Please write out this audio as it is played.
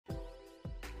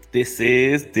This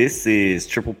is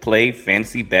Triple Play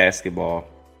Fantasy Basketball.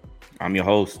 I'm your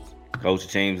host, Coach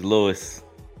James Lewis,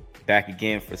 back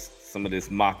again for some of this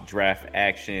mock draft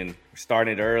action. We're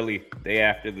starting it early, day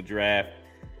after the draft.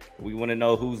 We want to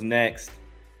know who's next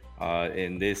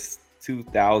in this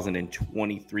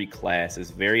 2023 class. It's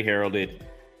very heralded.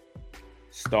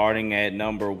 Starting at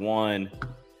number 1,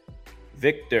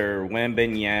 Victor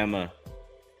Wembanyama,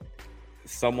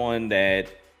 someone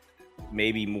that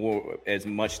maybe more as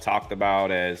much talked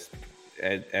about as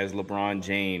LeBron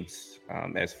James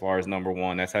as far as number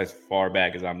 1. That's as far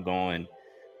back as I'm going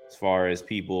as far as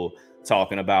people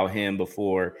talking about him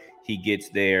before he gets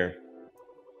there.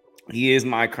 He is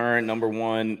my current number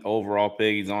 1 overall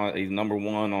pick. He's number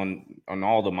 1 on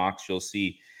all the mocks you'll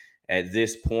see at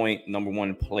this point. Number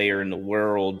 1 player in the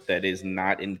world that is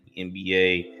not in the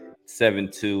NBA.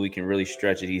 7'2". He can really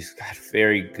stretch it. He's got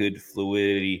very good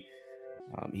fluidity.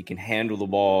 He can handle the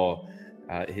ball.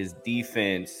 His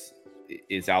defense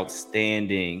is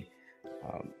outstanding.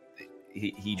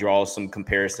 He draws some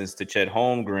comparisons to Chet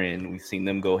Holmgren. We've seen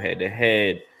them go head to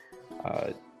head.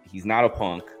 He's not a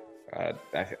punk.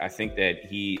 I think that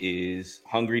he is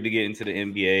hungry to get into the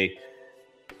NBA.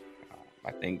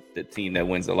 I think the team that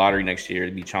wins the lottery next year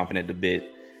will be chomping at the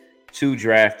bit to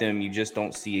draft him. You just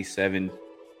don't see a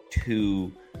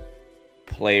 7'2"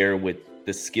 player with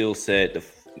the skill set, the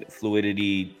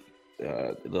fluidity,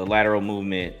 the lateral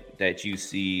movement that you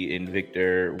see in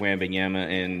Victor Wembanyama,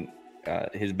 and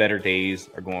his better days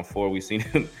are going forward. We've seen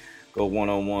him go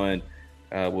one-on-one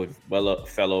with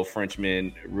fellow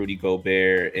Frenchman Rudy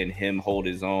Gobert, and him hold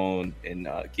his own and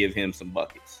give him some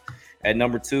buckets. At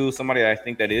number 2, somebody I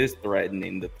think that is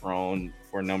threatening the throne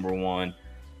for number 1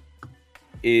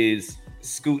 is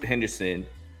Scoot Henderson.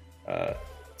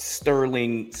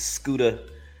 Sterling Scooter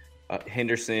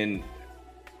Henderson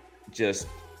just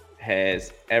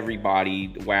has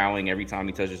everybody wowing every time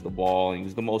he touches the ball. He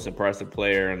was the most impressive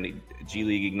player in the G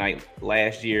League Ignite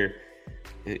last year.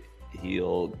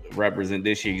 He'll represent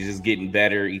this year. He's just getting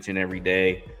better each and every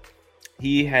day.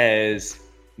 He has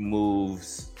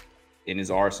moves in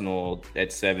his arsenal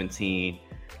at 17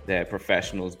 that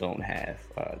professionals don't have.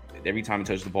 Every time he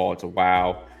touches the ball, it's a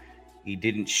wow. He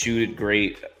didn't shoot it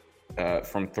great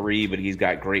from 3, but he's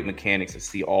got great mechanics to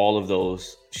see all of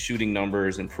those shooting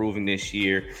numbers improving this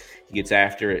year. He gets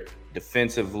after it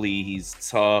defensively. He's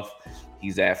tough.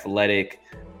 He's athletic.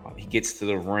 He gets to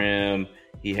the rim.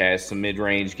 He has some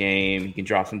mid-range game. He can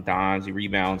drop some dimes. He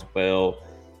rebounds well.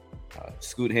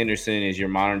 Scoot Henderson is your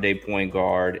modern-day point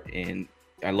guard, and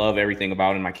I love everything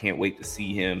about him. I can't wait to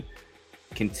see him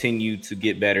continue to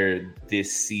get better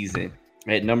this season.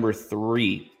 At number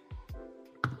 3,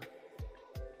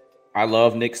 I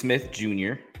love Nick Smith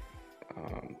Jr.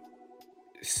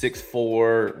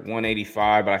 6'4",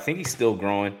 185, but I think he's still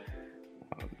growing.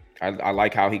 I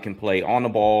like how he can play on the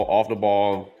ball, off the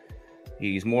ball.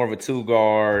 He's more of a 2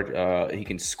 guard. He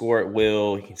can score at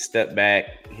will. He can step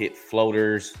back, hit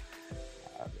floaters.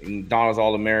 McDonald's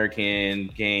All-American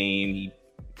game. He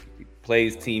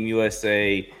plays Team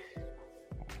USA.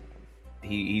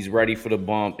 He's ready for the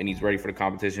bump, and he's ready for the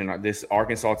competition. This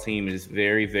Arkansas team is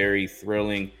very, very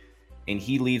thrilling, and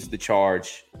he leads the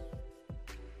charge.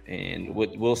 And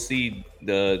we'll see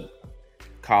the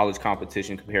college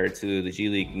competition compared to the G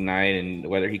League Ignite and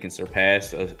whether he can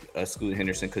surpass a Scoot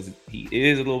Henderson, because he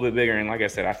is a little bit bigger. And like I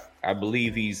said, I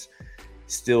believe he's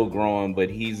still growing, but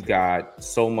he's got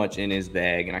so much in his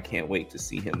bag, and I can't wait to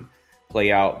see him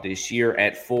play out this year.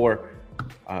 At 4,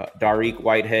 Dariq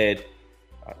Whitehead.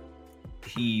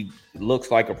 He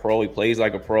looks like a pro. He plays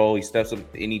like a pro. He steps up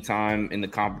anytime in the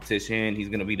competition. He's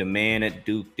going to be the man at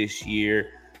Duke this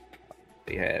year.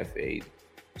 They have a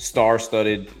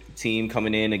star-studded team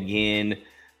coming in again.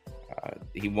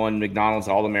 He won McDonald's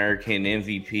All-American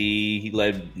MVP. He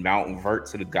led Mountain Vert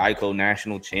to the Geico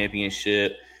National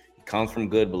Championship. He comes from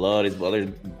good blood. His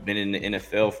brother's been in the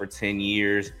NFL for 10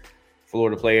 years.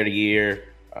 Florida Player of the Year.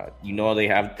 They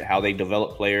have how they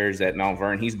develop players at Mount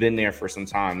Vernon. He's been there for some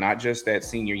time, not just that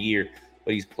senior year,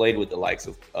 but he's played with the likes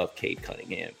of Cade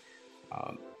Cunningham.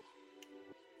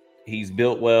 He's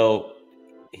built well.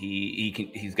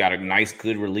 He's got a nice,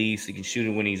 good release. He can shoot it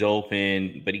when he's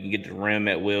open, but he can get to the rim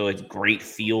at will. It's great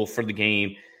feel for the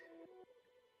game.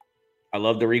 I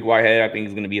love Dariq Whitehead. I think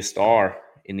he's going to be a star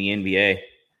in the NBA.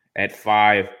 At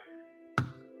 5,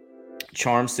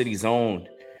 Charm City's own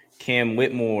Cam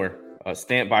Whitmore,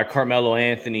 stamped by Carmelo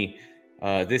Anthony.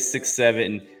 This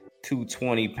 6'7",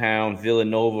 220-pound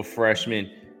Villanova freshman.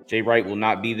 Jay Wright will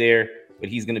not be there, but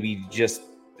he's going to be just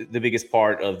the biggest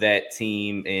part of that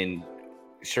team. And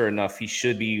sure enough, he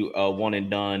should be one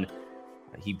and done.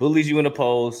 He bullies you in the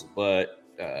post, but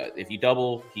If you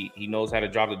double, he knows how to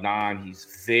drop the dime.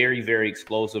 He's very, very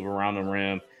explosive around the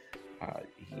rim.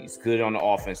 He's good on the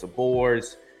offensive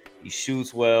boards. He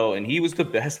shoots well, and he was the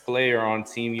best player on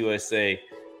Team USA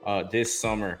this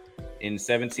summer. In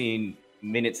 17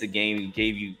 minutes a game, he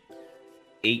gave you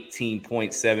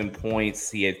 18.7 points.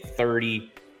 He had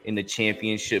 30 in the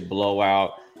championship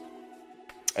blowout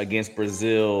against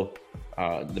Brazil.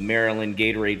 The Maryland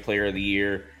Gatorade Player of the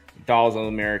Year. Dolls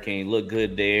All-American. He looked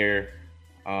good there.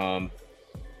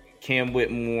 Cam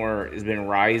Whitmore has been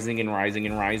rising, and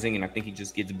I think he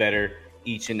just gets better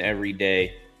each and every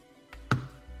day.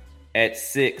 At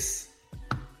 6,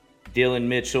 Dylan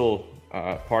Mitchell,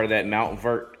 part of that Mount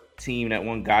Vert team that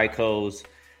won Geico's,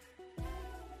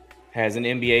 has an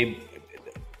NBA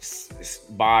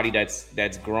body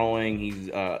that's growing. He's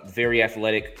very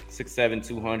athletic, 6'7",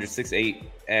 200, 6'8",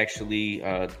 actually.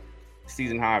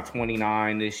 Season high of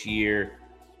 29 this year.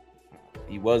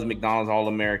 He was a McDonald's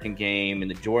All-American game. In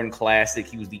the Jordan Classic,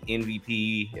 he was the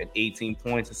MVP at 18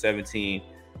 points in 17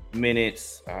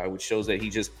 minutes, which shows that he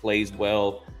just plays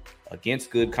well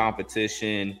against good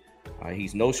competition.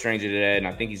 He's no stranger to that, and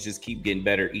I think he's just keep getting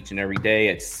better each and every day.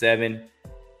 At 7,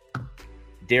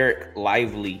 Derek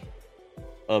Lively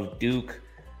of Duke,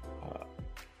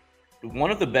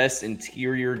 one of the best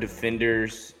interior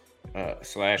defenders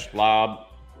 / lob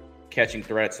catching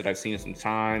threats that I've seen in some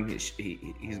time.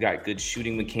 He's got good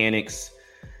shooting mechanics.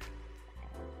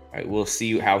 We'll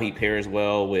see how he pairs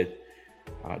well with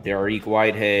Dariq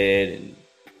Whitehead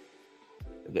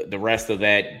and the rest of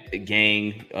that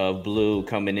gang of blue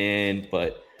coming in.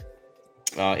 But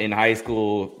in high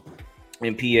school,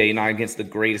 in PA, not against the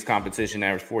greatest competition,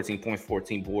 averaged 14 points,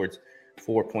 14 boards,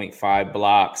 4.5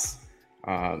 blocks.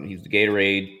 He was the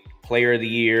Gatorade Player of the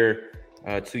Year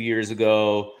 2 years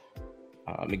ago.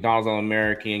 McDonald's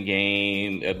All-American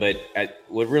game. But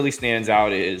what really stands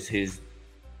out is his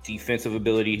defensive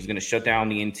ability. He's going to shut down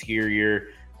the interior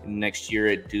next year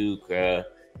at Duke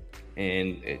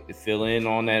and fill in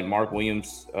on that Mark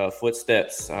Williams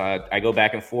footsteps. I go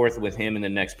back and forth with him and the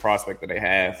next prospect that I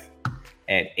have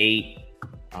at 8.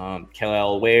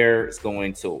 Kel'el Ware is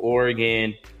going to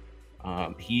Oregon.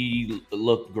 He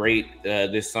looked great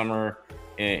this summer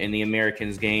in the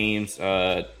Americans games.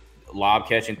 Lob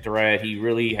catching threat. He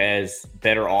really has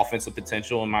better offensive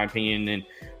potential, in my opinion, than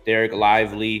Derek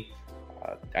Lively.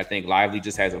 I think Lively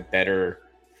just has a better,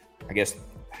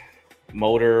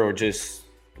 motor or just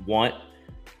want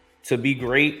to be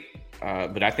great.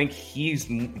 But I think he's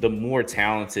the more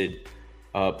talented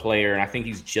player, and I think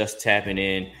he's just tapping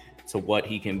in to what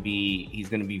he can be. He's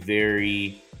going to be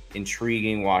very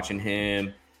intriguing watching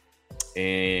him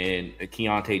and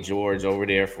Keontae George over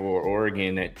there for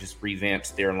Oregon that just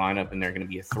revamps their lineup, and they're going to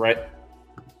be a threat.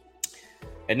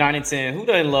 At 9 and 10, who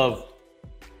doesn't love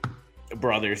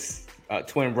brothers,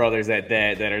 twin brothers at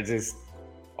that are just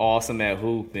awesome at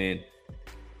hoop? And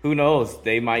who knows,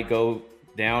 they might go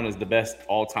down as the best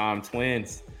all-time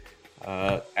twins.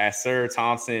 Ausar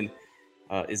Thompson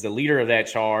is the leader of that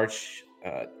charge.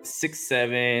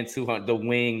 6'7", 200, the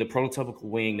wing, the prototypical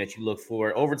wing that you look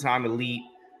for. Overtime elite.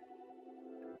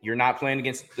 You're not playing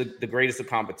against the greatest of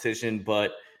competition,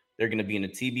 but they're going to be in the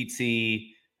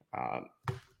TBT.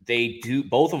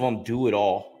 Both of them do it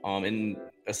all. And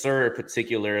Ausar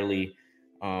particularly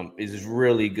is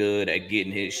really good at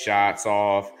getting his shots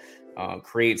off,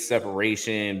 creates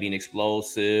separation, being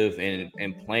explosive,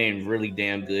 and playing really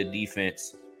damn good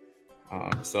defense.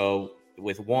 So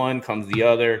with one comes the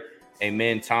other.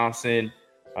 Amen Thompson,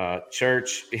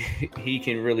 Church, he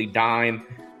can really dime.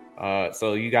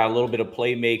 So you got a little bit of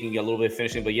playmaking, you got a little bit of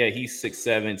finishing, but yeah, he's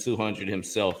 6'7", 200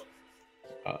 himself.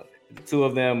 The two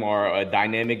of them are a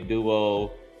dynamic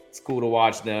duo. It's cool to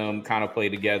watch them kind of play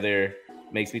together.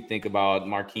 Makes me think about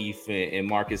Markieff and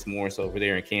Marcus Morris over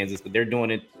there in Kansas, but they're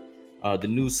doing it the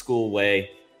new school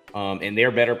way, and they're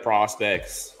better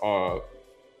prospects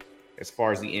as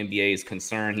far as the NBA is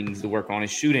concerned. He needs to work on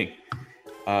his shooting.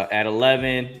 At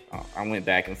 11, I went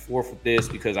back and forth with this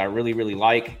because I really, really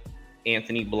like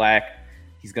Anthony Black.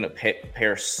 He's going to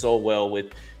pair so well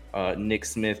with Nick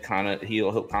Smith.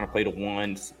 He'll kind of play the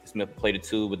 1. Smith will play the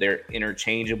 2, but they're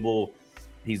interchangeable.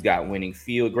 He's got winning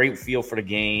feel, great feel for the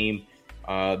game.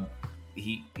 I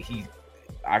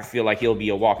feel like he'll be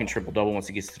a walking triple-double once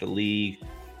he gets to the league.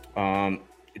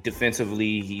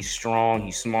 Defensively, he's strong,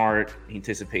 he's smart, he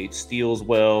anticipates steals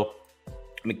well.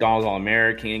 McDonald's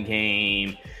All-American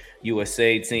game,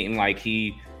 USA team, like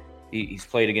he's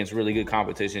played against really good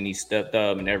competition. He stepped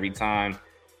up, and every time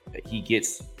he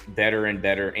gets better and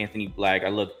better. Anthony Black,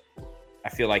 I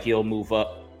feel like he'll move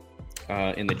up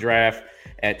in the draft.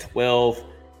 At 12,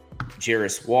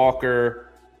 Jarace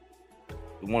Walker.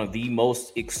 one of the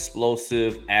most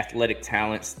explosive athletic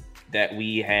talents that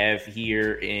we have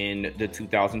here in the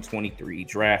 2023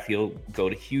 draft. He'll go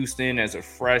to Houston as a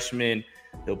freshman.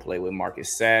 He'll play with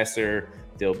Marcus Sasser.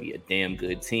 They'll be a damn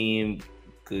good team,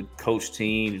 good coach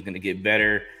team. He's going to get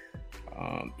better.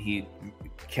 He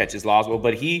catches laws well,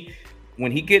 but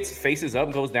when he faces up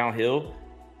and goes downhill,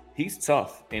 he's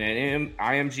tough. And at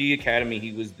IMG Academy,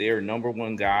 he was their number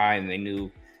one guy,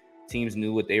 and teams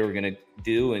knew what they were going to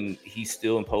do, and he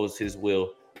still imposed his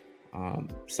will.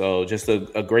 So just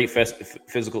a great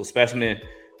physical specimen,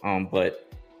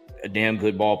 but a damn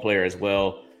good ball player as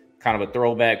well. Kind of a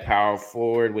throwback power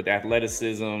forward with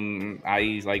athleticism,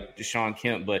 i.e. like Deshaun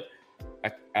Kemp, but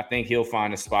I think he'll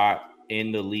find a spot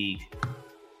in the league.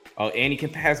 Oh, and he can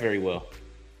pass very well.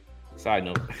 Side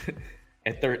note,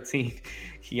 at 13,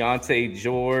 Keontae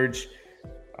George,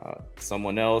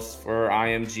 someone else for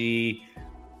IMG.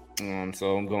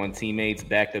 So I'm going teammates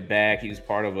back to back. He was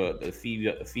part of a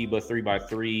FIBA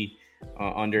 3x3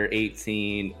 under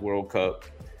 18 World Cup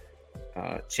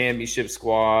championship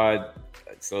squad.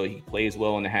 So he plays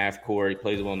well in the half court. He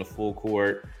plays well in the full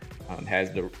court.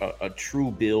 Has a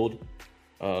true build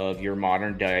of your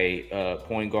modern day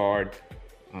point guard.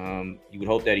 You would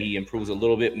hope that he improves a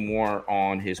little bit more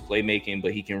on his playmaking,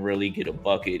 but he can really get a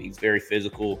bucket. He's very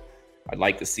physical. I'd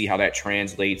like to see how that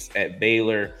translates at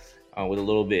Baylor with a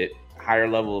little bit higher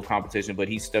level of competition, but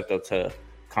he stepped up to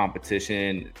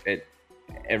competition at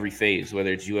every phase,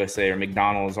 whether it's USA or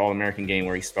McDonald's All-American game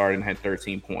where he started and had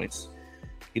 13 points.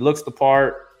 He looks the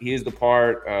part. He is the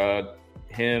part.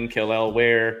 Him, Kel'el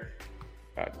Ware,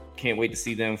 can't wait to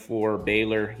see them for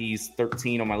Baylor. He's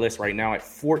 13 on my list right now. At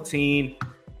 14,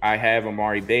 I have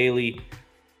Amari Bailey.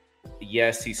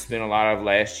 Yes, he spent a lot of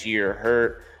last year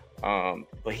hurt,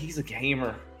 but he's a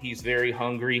gamer. He's very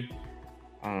hungry.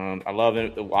 I love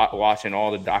watching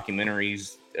all the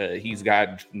documentaries. He's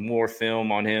got more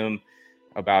film on him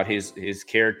about his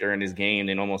character and his game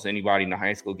than almost anybody in the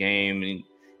high school game. And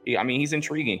he's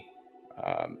intriguing.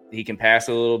 He can pass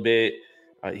a little bit.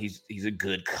 He's a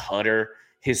good cutter.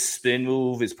 His spin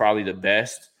move is probably the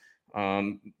best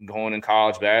going in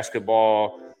college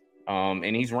basketball.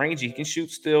 And he's rangy. He can shoot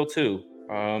still too.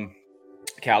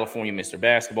 California Mr.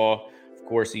 Basketball. Of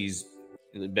course, he's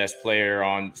the best player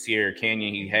on Sierra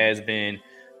Canyon. He has been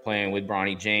playing with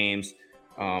Bronny James.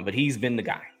 But he's been the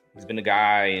guy. He's been the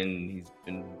guy, and he's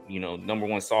been, number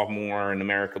one sophomore in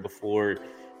America before.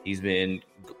 He's been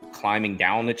climbing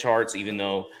down the charts, even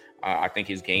though I think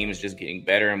his game is just getting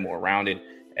better and more rounded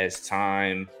as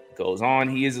time goes on.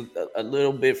 He is a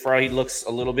little bit he looks a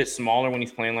little bit smaller when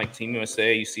he's playing like Team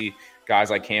USA. You see guys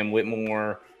like Cam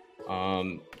Whitmore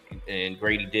and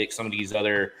Grady Dick, some of these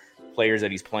other players that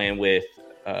he's playing with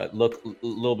look a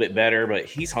little bit better, but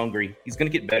he's hungry. He's going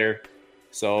to get better.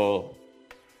 So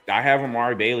I have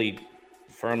Amari Bailey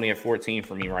firmly at 14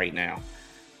 for me right now.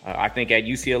 I think at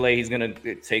UCLA, he's going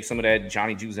to take some of that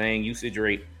Johnny Juzang usage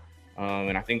rate.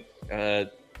 And I think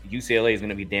UCLA is going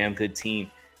to be a damn good team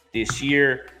this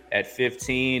year. At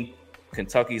 15,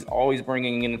 Kentucky's always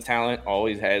bringing in the talent,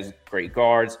 always has great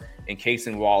guards. And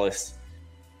Cason Wallace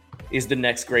is the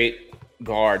next great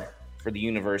guard for the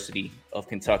University of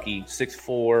Kentucky.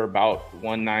 6'4", about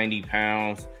 190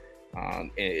 pounds.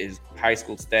 His high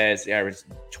school stats, he averaged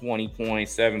 20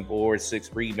 points, 7 boards,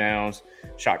 6 rebounds,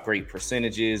 shot great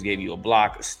percentages, gave you a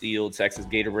block, a steal, Texas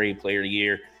Gatorade Player of the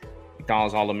Year,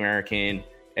 McDonald's All-American,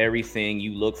 everything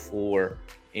you look for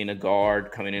in a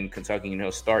guard coming in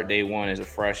Kentucky. Start day one as a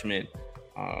freshman.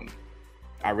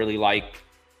 I really like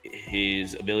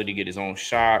his ability to get his own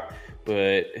shot,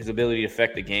 but his ability to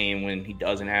affect the game when he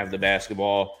doesn't have the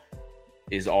basketball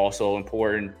is also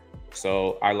important.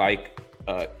 So I like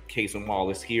Cason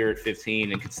Wallace here at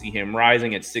 15 and could see him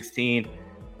rising at 16.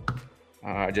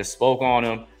 I just spoke on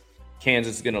him.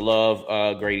 Kansas is going to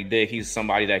love Grady Dick. He's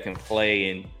somebody that can play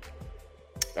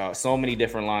in so many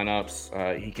different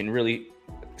lineups. He can really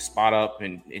spot up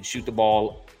and shoot the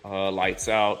ball lights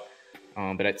out.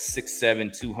 But at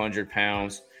 6'7", 200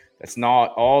 pounds, that's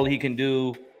not all he can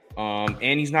do.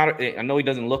 And he's not, I know he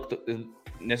doesn't look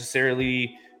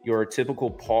necessarily your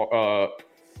typical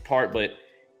part, but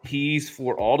he's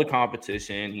for all the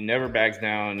competition. He never backs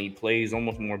down. He plays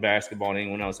almost more basketball than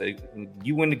anyone else.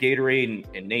 You win the Gatorade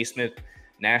and Naismith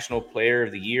National Player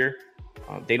of the Year.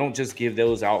 They don't just give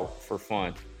those out for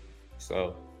fun.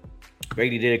 So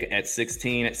Grady Dick at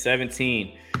 16. At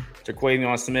 17,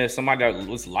 Terquavion Smith, somebody that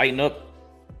was lighting up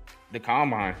the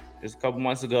combine just a couple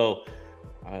months ago.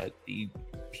 He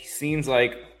seems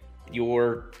like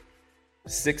your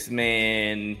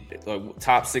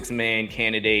top six man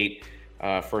candidate.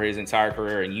 for his entire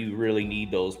career, and you really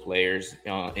need those players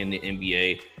in the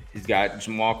NBA. He's got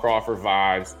Jamal Crawford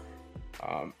vibes,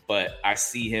 but I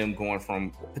see him going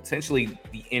from potentially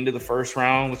the end of the first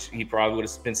round, which he probably would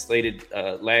have been slated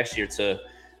last year, to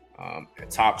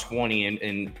top 20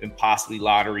 and possibly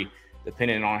lottery,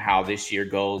 depending on how this year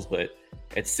goes. But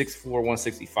at 6'4",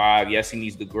 165, yes, he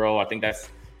needs to grow. I think that's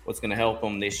what's going to help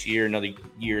him this year, another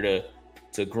year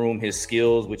to groom his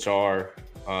skills, which are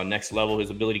next level. His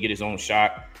ability to get his own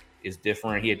shot is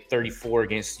different. He had 34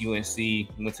 against UNC. He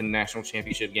went to the national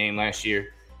championship game last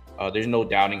year. There's no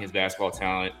doubting his basketball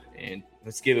talent, and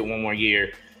let's give it one more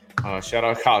year. Shout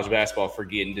out to college basketball for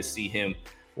getting to see him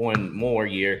one more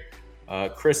year.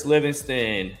 Chris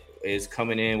Livingston is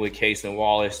coming in with Cason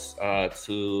Wallace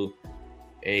to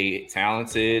a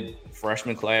talented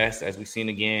freshman class. As we've seen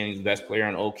again, he's the best player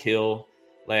on Oak Hill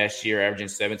last year, averaging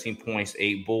 17 points,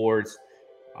 8 boards.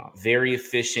 Very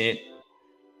efficient.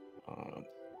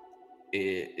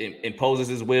 It imposes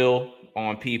his will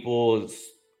on people. It's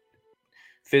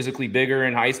physically bigger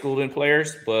in high school than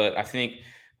players, but I think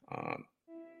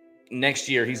next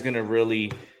year he's going to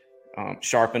really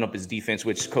sharpen up his defense,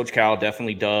 which Coach Cal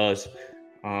definitely does.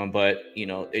 But,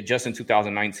 just in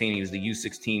 2019, he was the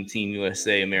U16 Team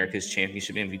USA America's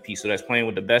Championship MVP. So that's playing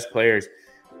with the best players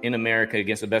in America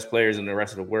against the best players in the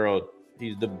rest of the world.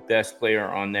 He's the best player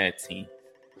on that team.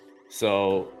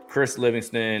 So Chris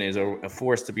Livingston is a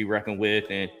force to be reckoned with,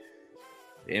 and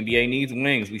the NBA needs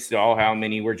wings. We saw how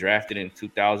many were drafted in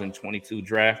 2022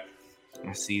 draft.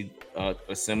 I see a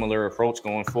similar approach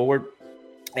going forward.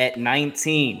 At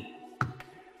 19,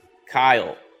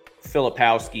 Kyle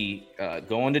Filipowski,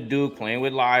 going to Duke, playing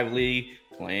with Lively,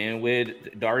 playing with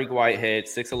Dariq Whitehead,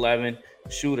 6'11",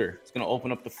 shooter. It's going to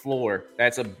open up the floor.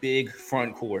 That's a big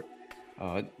front court.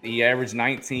 He averaged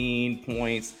 19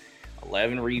 points,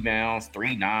 11 rebounds,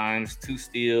 3 dimes, 2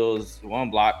 steals, 1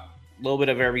 block, a little bit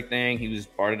of everything. He was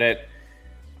part of that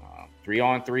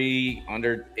 3-on-3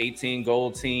 under 18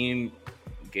 gold team,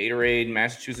 Gatorade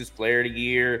Massachusetts Player of the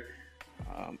Year.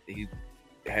 He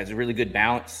has a really good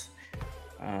balance.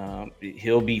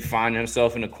 He'll be finding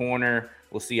himself in the corner.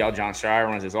 We'll see how Jon Scheyer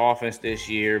runs his offense this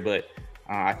year, but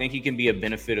I think he can be a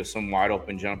benefit of some wide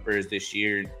open jumpers this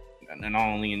year, not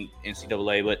only in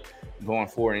NCAA, but going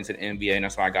forward into the NBA, and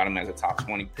that's why I got him as a top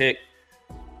 20 pick.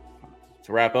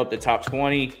 To wrap up the top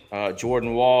 20,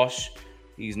 Jordan Walsh.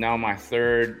 He's now my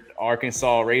third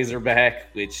Arkansas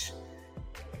Razorback, which,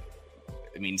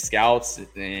 scouts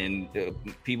and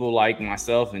people like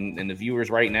myself and the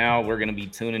viewers right now, we're going to be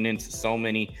tuning into so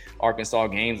many Arkansas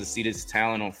games to see this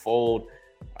talent unfold.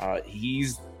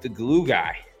 He's the glue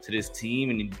guy to this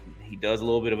team, and he does a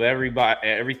little bit of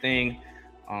everything.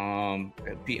 And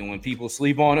when people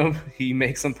sleep on him, he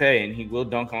makes them pay, and he will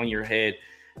dunk on your head.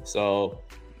 So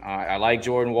I like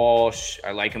Jordan Walsh.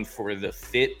 I like him for the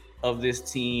fit of this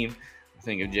team. I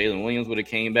think if Jalen Williams would have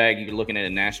came back, you're looking at a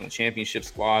national championship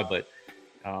squad, but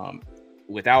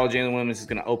without Jalen Williams, it's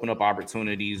going to open up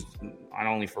opportunities, not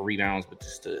only for rebounds, but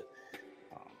just to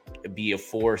be a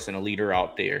force and a leader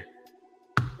out there.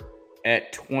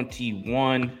 At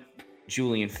 21,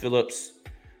 Julian Phillips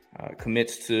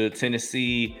commits to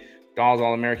Tennessee. Dolls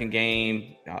All-American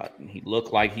game. He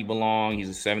looked like he belonged. He's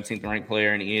a 17th ranked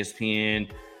player in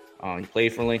ESPN. He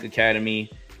played for Link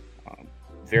Academy.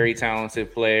 Very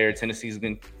talented player. Tennessee's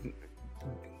been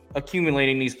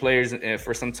accumulating these players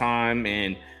for some time,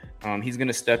 and he's going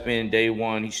to step in day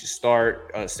one. He should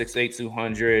start 6'8",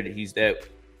 200. He's that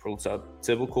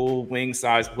prototypical wing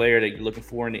size player that you're looking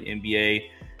for in the NBA.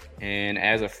 And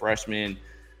as a freshman,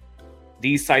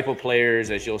 these type of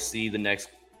players, as you'll see the next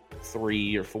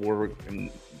 3 or 4, and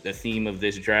the theme of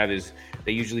this draft is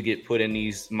they usually get put in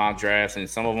these mock drafts, and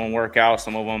some of them work out,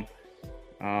 some of them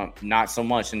not so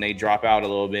much, and they drop out a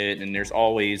little bit. And there's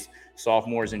always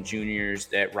sophomores and juniors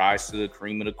that rise to the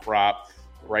cream of the crop.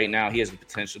 Right now, he has the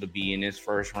potential to be in his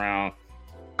first round.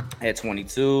 At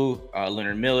 22,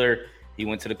 Leonard Miller, he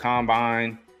went to the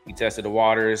combine. He tested the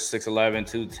waters, 6'11",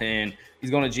 210. He's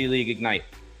going to G League Ignite.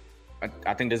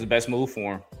 I think that's the best move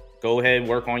for him. Go ahead,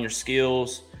 work on your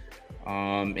skills.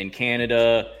 In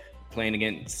Canada, playing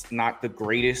against not the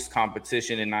greatest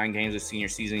competition in 9 games of senior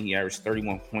season, he averaged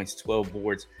 31 points, 12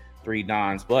 boards, 3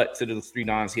 dimes. But to those 3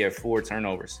 dimes, he had 4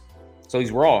 turnovers. So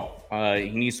he's raw.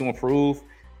 He needs to improve.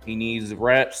 He needs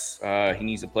reps. He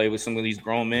needs to play with some of these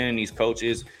grown men, these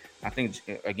coaches. I think,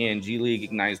 again, G League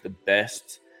Ignite is the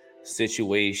best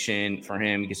situation for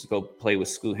him. He gets to go play with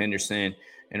Scoot Henderson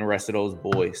and the rest of those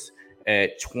boys.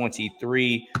 At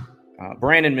 23,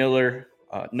 Brandon Miller,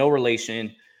 no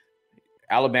relation,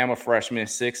 Alabama freshman,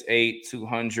 6'8",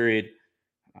 200.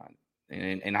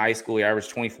 In high school, he averaged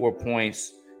 24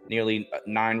 points, nearly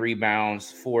 9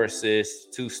 rebounds, 4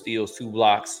 assists, 2 steals, 2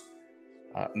 blocks.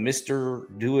 Mr.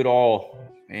 Do-It-All.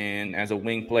 And as a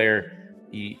wing player,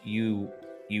 you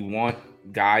want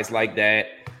guys like that.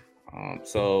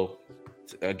 So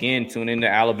again, tune into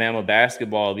Alabama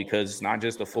basketball, because it's not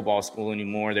just a football school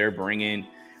anymore. They're bringing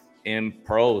in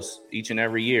pros each and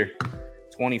every year.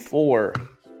 24,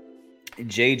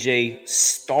 JJ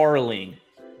Starling.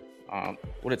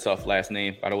 What a tough last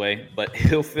name, by the way. But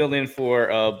he'll fill in for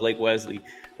Blake Wesley,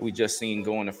 who we just seen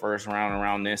go in the first round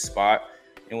around this spot.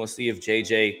 And we'll see if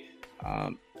JJ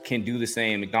can do the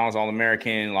same. McDonald's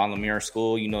All-American, La Lumiere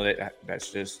School. You know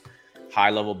that's just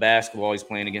high-level basketball. He's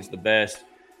playing against the best.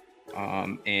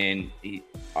 And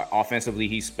offensively,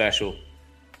 he's special.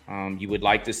 You would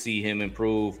like to see him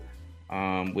improve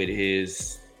with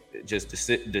his just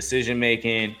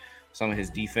decision-making, some of his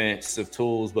defensive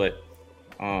tools. But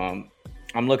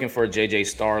I'm looking for JJ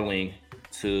Starling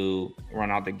to run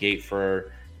out the gate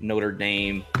for Notre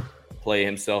Dame, play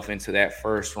himself into that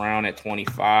first round at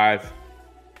 25.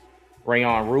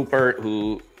 Rayon Rupert,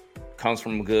 who comes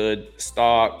from good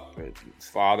stock, his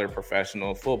father,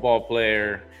 professional football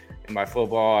player. And by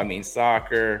football, I mean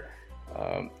soccer.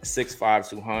 6'5",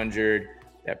 200,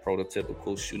 that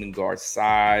prototypical shooting guard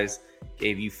size.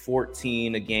 Gave you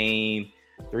 14 a game,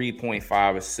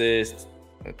 3.5 assists,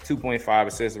 2.5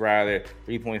 assists rather,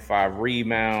 3.5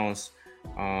 rebounds.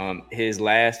 His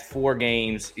last 4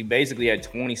 games, he basically had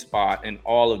 20 spot in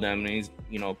all of them. And he's,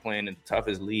 playing in the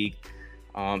toughest league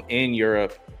in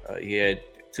Europe. He had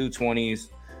 2 20s,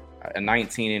 a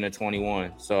 19 and a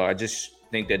 21. So I just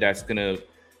think that's going to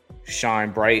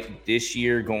shine bright this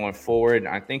year going forward.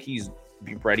 I think he's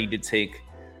ready to take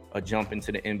a jump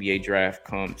into the NBA draft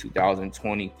come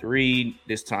 2023,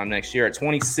 this time next year. At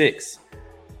 26,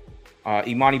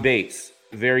 Imani Bates,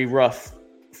 very rough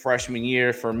freshman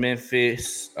year for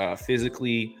Memphis.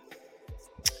 Physically,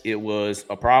 it was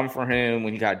a problem for him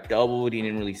when he got doubled. He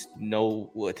didn't really know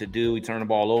what to do. He turned the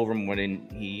ball over more than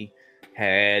he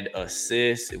had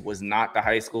assists. It was not the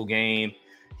high school game.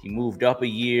 He moved up a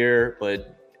year,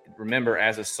 but remember,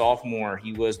 as a sophomore,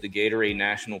 he was the Gatorade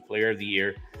National Player of the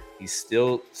Year. He's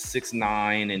still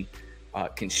 6'9"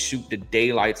 and can shoot the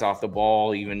daylights off the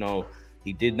ball, even though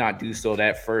he did not do so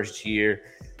that first year.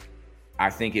 I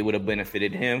think it would have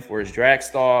benefited him for his drag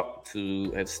stock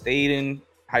to have stayed in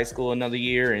high school another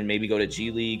year and maybe go to G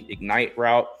League Ignite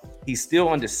route. He's still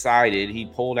undecided. He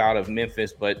pulled out of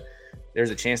Memphis, but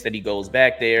there's a chance that he goes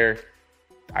back there.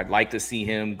 I'd like to see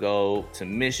him go to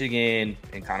Michigan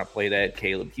and kind of play that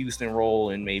Caleb Houston role,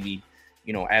 and maybe,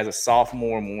 as a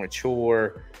sophomore, more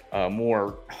mature,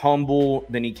 more humble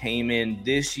than he came in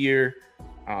this year.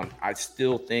 I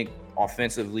still think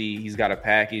offensively he's got a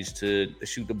package to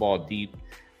shoot the ball deep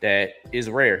that is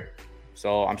rare.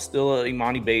 So I'm still a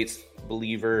Imani Bates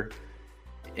believer,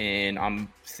 and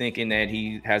I'm thinking that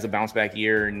he has a bounce back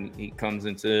year and he comes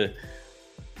into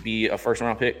be a first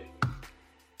round pick.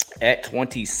 At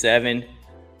 27,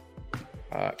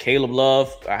 Caleb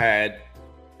Love. I had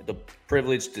the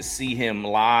privilege to see him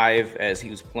live as he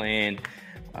was playing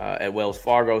at Wells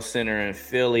Fargo Center in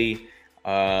Philly,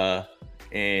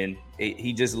 and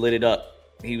he just lit it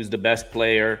up. He was the best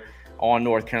player on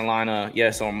North Carolina.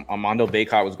 Yes, Armando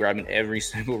Bacot was grabbing every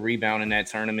single rebound in that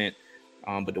tournament,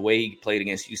 but the way he played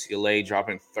against UCLA,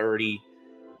 dropping 30,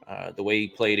 the way he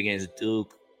played against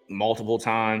Duke multiple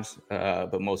times,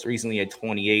 but most recently at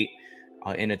 28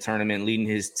 in a tournament, leading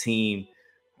his team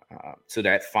to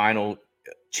that final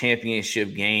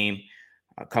championship game.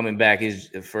 Coming back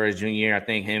for his junior year, I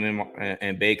think him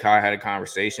and Bacot had a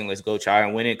conversation. Let's go try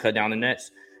and win it, cut down the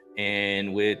nets.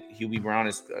 And with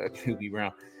Hubert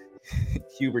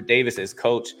Davis as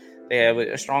coach, they have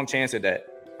a strong chance at that.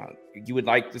 You would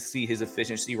like to see his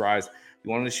efficiency rise.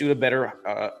 You want him to shoot a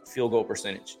better field goal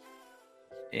percentage.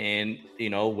 And,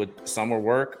 with summer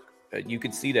work, you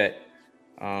could see that.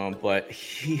 But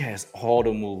he has all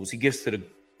the moves. He gets to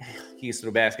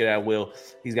the basket at will.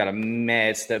 He's got a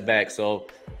mad step back. So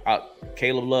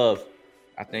Caleb Love,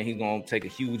 I think he's going to take a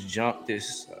huge jump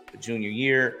this junior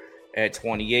year at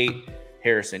 28.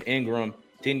 Harrison Ingram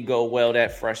didn't go well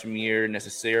that freshman year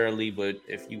necessarily, but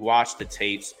if you watch the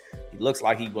tapes, he looks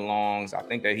like he belongs. I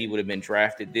think that he would have been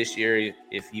drafted this year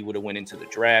if he would have went into the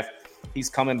draft. He's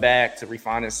coming back to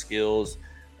refine his skills.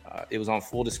 It was on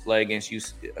full display against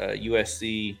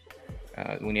USC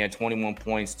when he had 21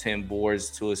 points, 10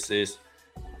 boards, 2 assists,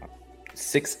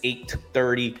 6'8" to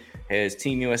 30. Has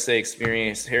Team USA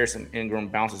experience. Harrison Ingram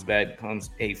bounces back, becomes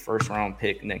a first-round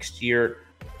pick next year.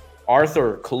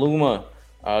 Arthur Kaluma,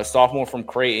 sophomore from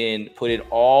Creighton, put it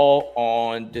all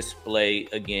on display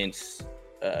against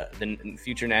the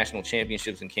future national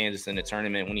championships in Kansas in the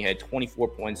tournament when he had 24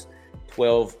 points,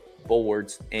 12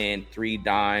 boards, and 3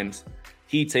 dimes.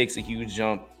 He takes a huge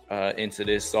jump into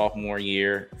this sophomore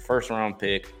year, first-round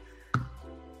pick.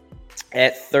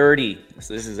 At 30,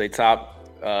 so this is a top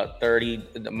 30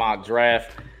 mock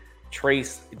draft,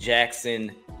 Trace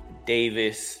Jackson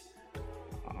Davis.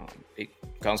 It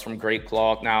comes from Great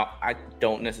Claw. Now, I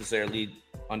don't necessarily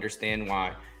understand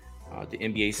why the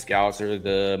NBA scouts or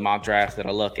the mock drafts that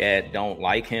I look at don't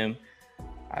like him.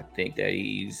 I think that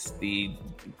he's the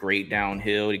great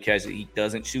downhill because he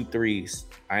doesn't shoot threes.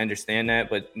 I understand that,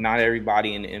 but not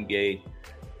everybody in the NBA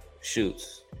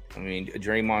shoots. I mean,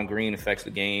 Draymond Green affects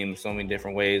the game so many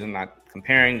different ways. I'm not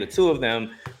comparing the two of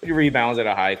them, but he rebounds at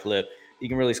a high clip. He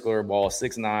can really score a ball.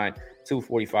 6'9",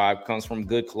 245, comes from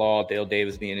good claw, Dale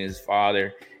Davis being his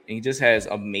father. And he just has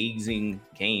amazing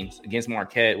games against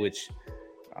Marquette, which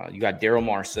you got Daryl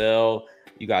Marcel,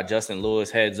 you got Justin Lewis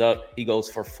heads up. He goes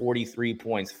for 43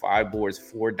 points, 5 boards,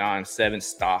 4 dimes, 7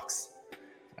 stocks.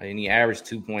 And he averaged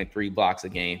 2.3 blocks a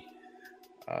game.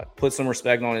 Put some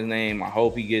respect on his name. I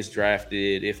hope he gets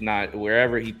drafted. If not,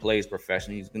 wherever he plays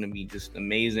professionally, he's going to be just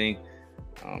amazing.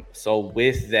 So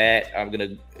with that, I'm going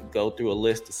to go through a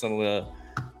list of some of the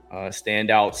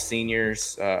standout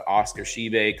seniors. Oscar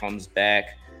Tshiebwe comes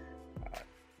back.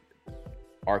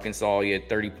 Arkansas, he had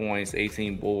 30 points,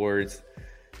 18 boards.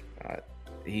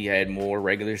 He had more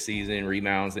regular season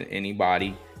rebounds than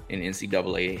anybody in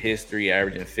NCAA history,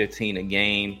 averaging 15 a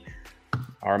game.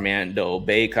 Armando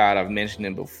Bacot, I've mentioned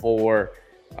him before.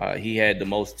 He had the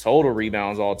most total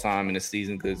rebounds all time in the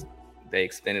season because they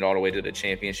extended all the way to the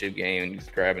championship game, and he's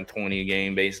grabbing 20 a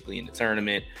game basically in the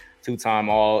tournament. 2-time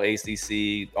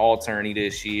All-ACC, All-Tourney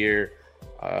this year.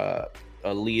 A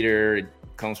leader,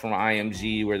 comes from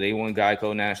IMG where they won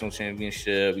Geico National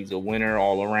Championship. He's a winner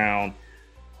all around.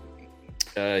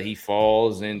 He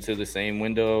falls into the same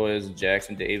window as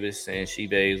Jackson Davis and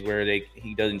Tshiebwe, where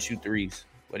he doesn't shoot threes,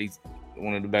 but he's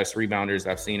one of the best rebounders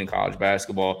I've seen in college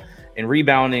basketball. And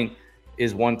rebounding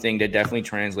is one thing that definitely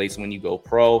translates when you go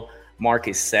pro.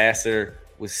 Marcus Sasser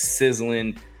was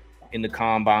sizzling in the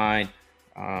combine.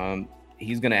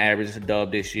 He's going to average a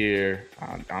dub this year.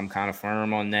 I'm kind of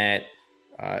firm on that.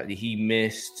 He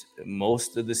missed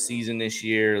most of the season this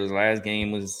year. His last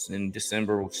game was in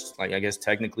December, which is I guess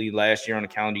technically last year on the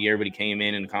calendar year, but he came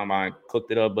in and the combine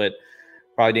cooked it up, but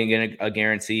probably didn't get a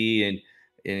guarantee. And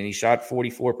he shot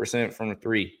 44% from the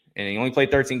three. And he only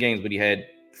played 13 games, but he had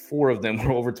 4 of them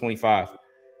were over 25.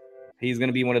 He's going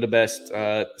to be one of the best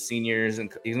seniors,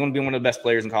 and he's going to be one of the best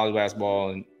players in college basketball.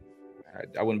 And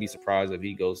I wouldn't be surprised if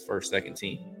he goes first, second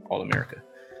team All-America.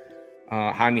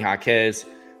 Jaime Jaquez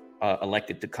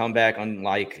elected to come back,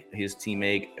 unlike his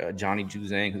teammate Johnny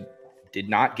Juzang, who did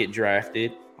not get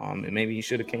drafted. And maybe he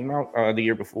should have came out the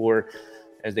year before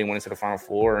as they went into the Final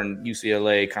Four. And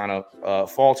UCLA kind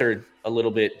of faltered a little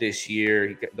bit this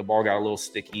year. The ball got a little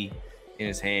sticky in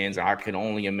his hands. I can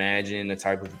only imagine the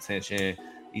type of attention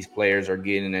these players are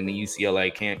getting in the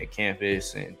UCLA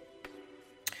campus. And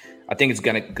I think it's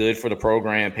going to good for the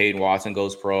program. Peyton Watson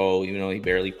goes pro, even though he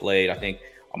barely played. I think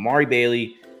Amari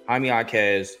Bailey, Jaime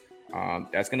Jaquez,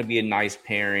 that's going to be a nice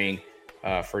pairing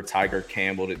for Tiger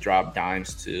Campbell to drop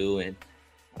dimes to.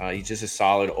 And he's just a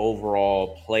solid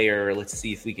overall player. Let's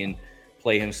see if we can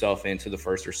play himself into the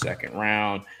first or second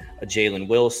round. Jalen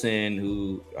Wilson,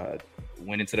 who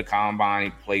went into the combine,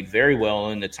 he played very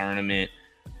well in the tournament.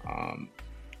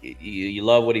 You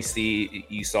love what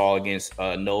you saw against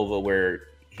Nova, where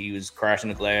he was crashing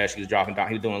the glass, he was dropping down,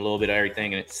 he was doing a little bit of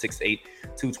everything. And at 6'8",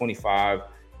 225,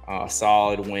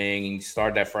 solid wing. He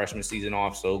started that freshman season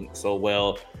off so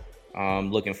well.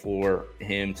 Looking for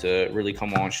him to really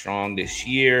come on strong this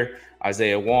year.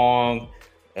 Isaiah Wong,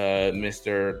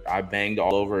 I banged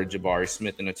all over Jabari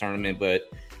Smith in the tournament,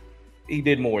 but he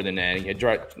did more than that. He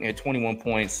had 21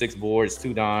 points, 6 boards,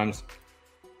 2 dimes.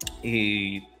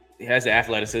 He has the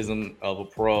athleticism of a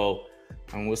pro.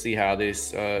 And we'll see how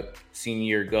this senior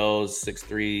year goes.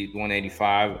 6'3",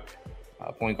 185.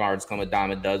 Point guards come a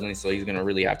dime a dozen, so he's going to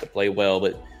really have to play well.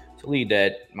 But to lead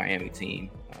that Miami team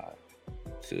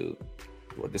to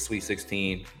the Sweet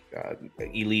 16,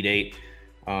 Elite 8,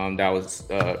 that was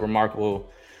remarkable.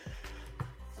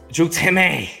 Drew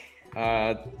Timme,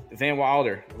 Van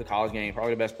Wilder, the college game,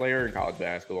 probably the best player in college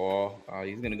basketball.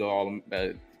 He's going to go all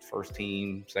first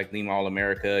team, second team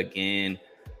All-America again.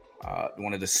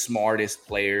 One of the smartest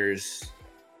players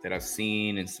that I've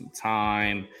seen in some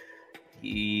time.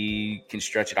 He can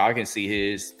stretch it. I can see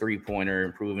his three-pointer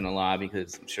improving a lot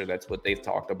because I'm sure that's what they've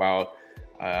talked about.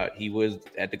 He was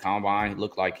at the combine. It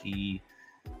looked like he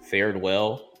fared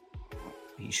well.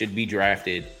 He should be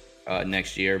drafted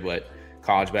next year, but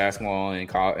college basketball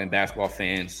and basketball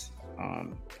fans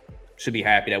should be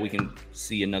happy that we can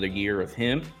see another year of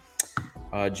him.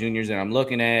 Juniors that I'm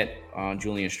looking at,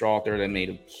 Julian Strawther, that made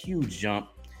a huge jump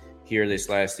here this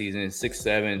last season.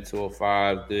 6'7",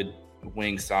 205, good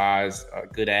wing size,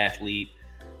 good athlete.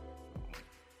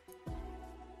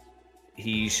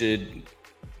 He should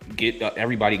get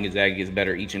everybody in Gonzaga gets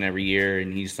better each and every year,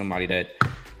 and he's somebody that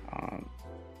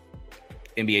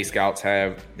NBA scouts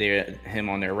have him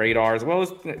on their radar, as well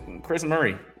as Chris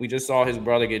Murray. We just saw his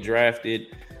brother get drafted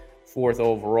 4th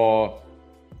overall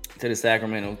to the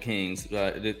Sacramento Kings.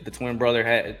 The twin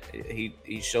brother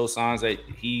he showed signs that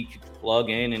he could plug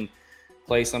in and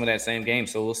play some of that same game.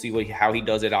 So we'll see how he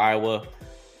does at Iowa.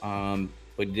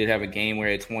 But he did have a game where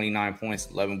he had 29 points,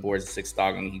 11 boards, and 6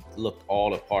 stock, and he looked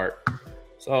all the part.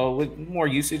 So with more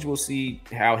usage, we'll see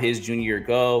how his junior year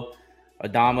go.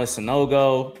 Adama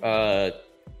Sanogo,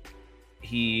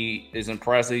 he is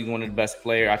impressive. He's one of the best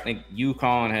players. I think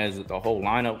UConn has the whole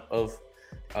lineup of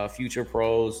future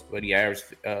pros, but he averaged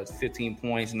 15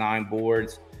 points, 9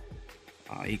 boards.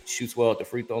 He shoots well at the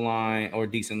free throw line, or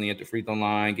decently at the free throw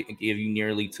line, give you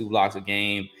nearly 2 blocks a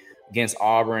game. Against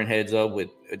Auburn, heads up with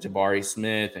Jabari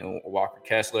Smith and Walker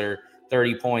Kessler,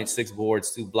 30 points, 6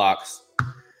 boards, 2 blocks.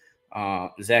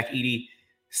 Zach Edey,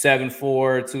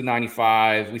 7'4",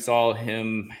 295. We saw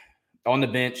him on the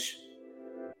bench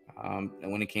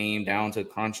when it came down to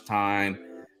crunch time,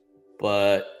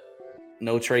 but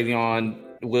no Travion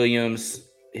Williams.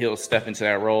 He'll step into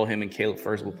that role. Him and Caleb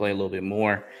Furst will play a little bit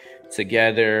more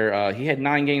together. He had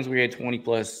 9 games where he had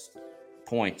 20-plus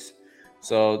points.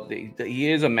 So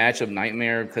he is a matchup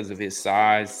nightmare because of his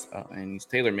size, and he's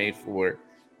tailor-made for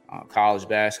college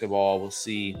basketball. We'll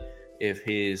see if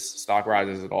his stock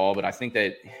rises at all, but I think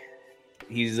that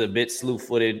he's a bit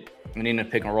slew-footed, and in a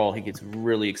pick and roll, he gets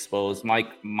really exposed.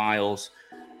 Mike Miles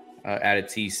out of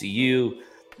TCU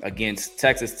against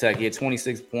Texas Tech, he had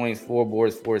 26 points, 4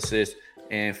 boards, 4 assists,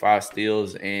 and 5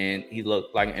 steals, and he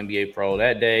looked like an NBA pro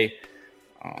that day.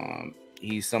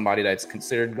 He's somebody that's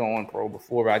considered going pro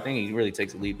before, but I think he really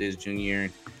takes a leap this junior year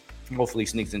and hopefully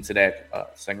sneaks into that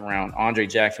second round. Andre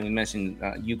Jackson, we mentioned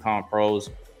UConn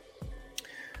pros.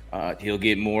 He'll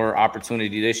get more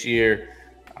opportunity this year,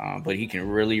 but he can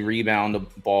really rebound the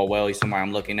ball well. He's somebody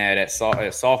I'm looking at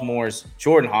sophomores.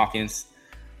 Jordan Hawkins,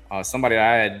 somebody that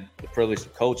I had the privilege to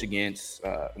coach against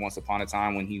once upon a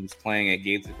time when he was playing at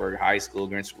Gaithersburg High School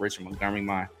against Richard Montgomery,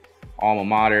 my alma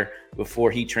mater, before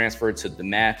he transferred to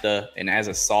DeMatha. And as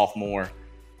a sophomore,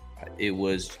 it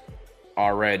was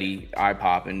already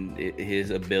eye-popping,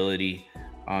 his ability.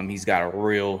 He's got a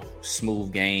real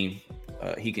smooth game.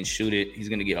 He can shoot it. He's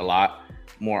going to get a lot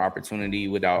more opportunity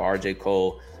without RJ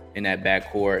Cole in that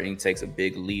backcourt, and he takes a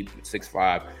big leap, 6'5",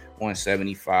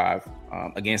 175.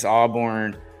 Against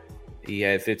Auburn, he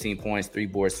had 15 points, 3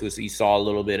 boards, 2. So you saw a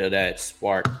little bit of that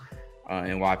spark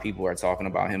and why people are talking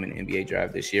about him in the NBA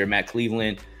draft this year. Matt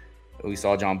Cleveland, we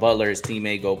saw John Butler, his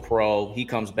teammate, go pro. He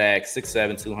comes back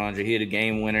 6'7", 200. He hit a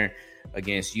game winner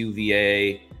against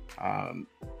UVA.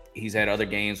 He's had other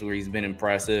games where he's been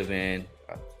impressive, and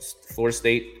Florida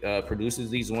State produces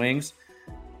these wings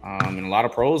and a lot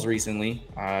of pros recently.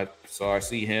 So I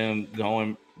see him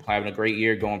having a great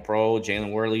year, going pro.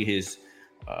 Jalen Worley, his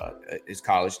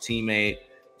college teammate,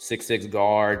 6'6"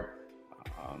 guard,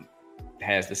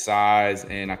 has the size,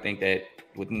 and I think that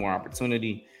with more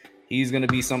opportunity, he's going to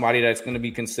be somebody that's going to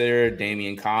be considered.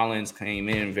 Damian Collins came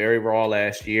in very raw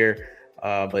last year,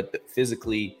 but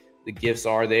physically the gifts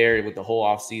are there with the whole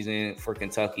offseason for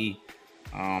Kentucky.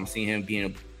 Seeing him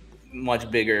being a much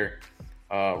bigger,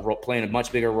 playing a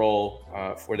much bigger role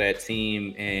for that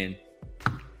team, and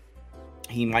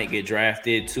he might get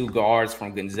drafted. 2 guards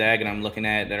from Gonzaga that I'm looking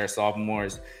at that are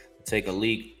sophomores take a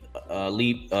leap.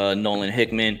 Nolan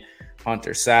Hickman,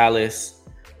 Hunter Salas,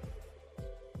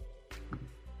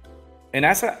 and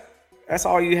that's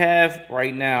all you have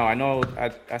right now. I know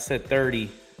I said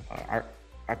 30.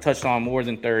 I touched on more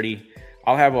than 30.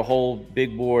 I'll have a whole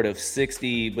big board of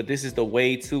 60, but this is the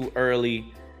way too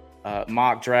early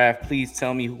mock draft. Please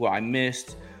tell me who I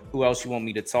missed, who else you want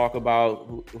me to talk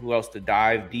about, who else to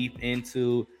dive deep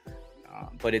into.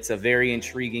 But it's a very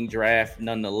intriguing draft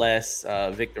nonetheless.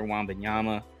 Victor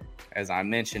Wembanyama, as I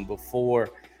mentioned before,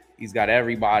 he's got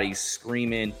everybody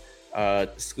screaming.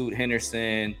 Scoot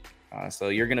Henderson. So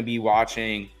you're going to be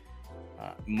watching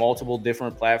multiple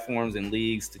different platforms and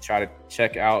leagues to try to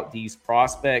check out these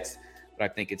prospects. But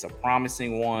I think it's a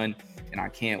promising one, and I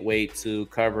can't wait to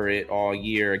cover it all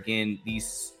year. Again,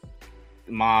 these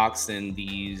mocks and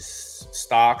these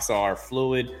stocks are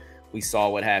fluid. We saw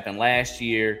what happened last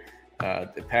year.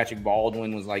 Patrick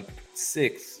Baldwin was like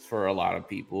 6 for a lot of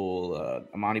people.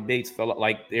 Amani Bates felt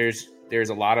like there's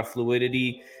a lot of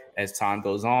fluidity as time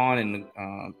goes on, and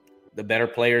the better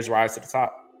players rise to the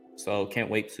top. So can't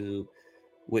wait to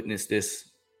witness this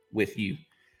with you.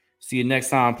 See you next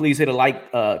time. Please hit a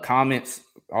like, comments.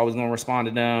 Always going to respond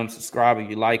to them. Subscribe if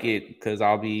you like it, because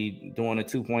I'll be doing a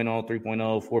 2.0,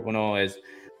 3.0, 4.0 as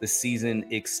the season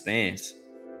expands.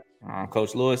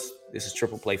 Coach Lewis, this is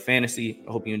Triple Play Fantasy.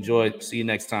 I hope you enjoyed. See you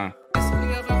next time.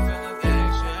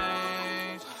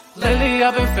 Lately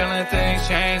I've been feeling things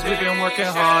change. We've been working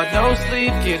hard, no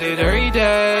sleep, get it every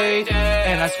day.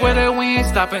 And I swear that we ain't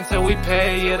stopping till we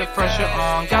pay. Yeah, the pressure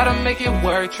on, gotta make it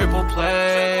work. Triple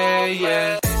Play,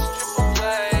 yeah.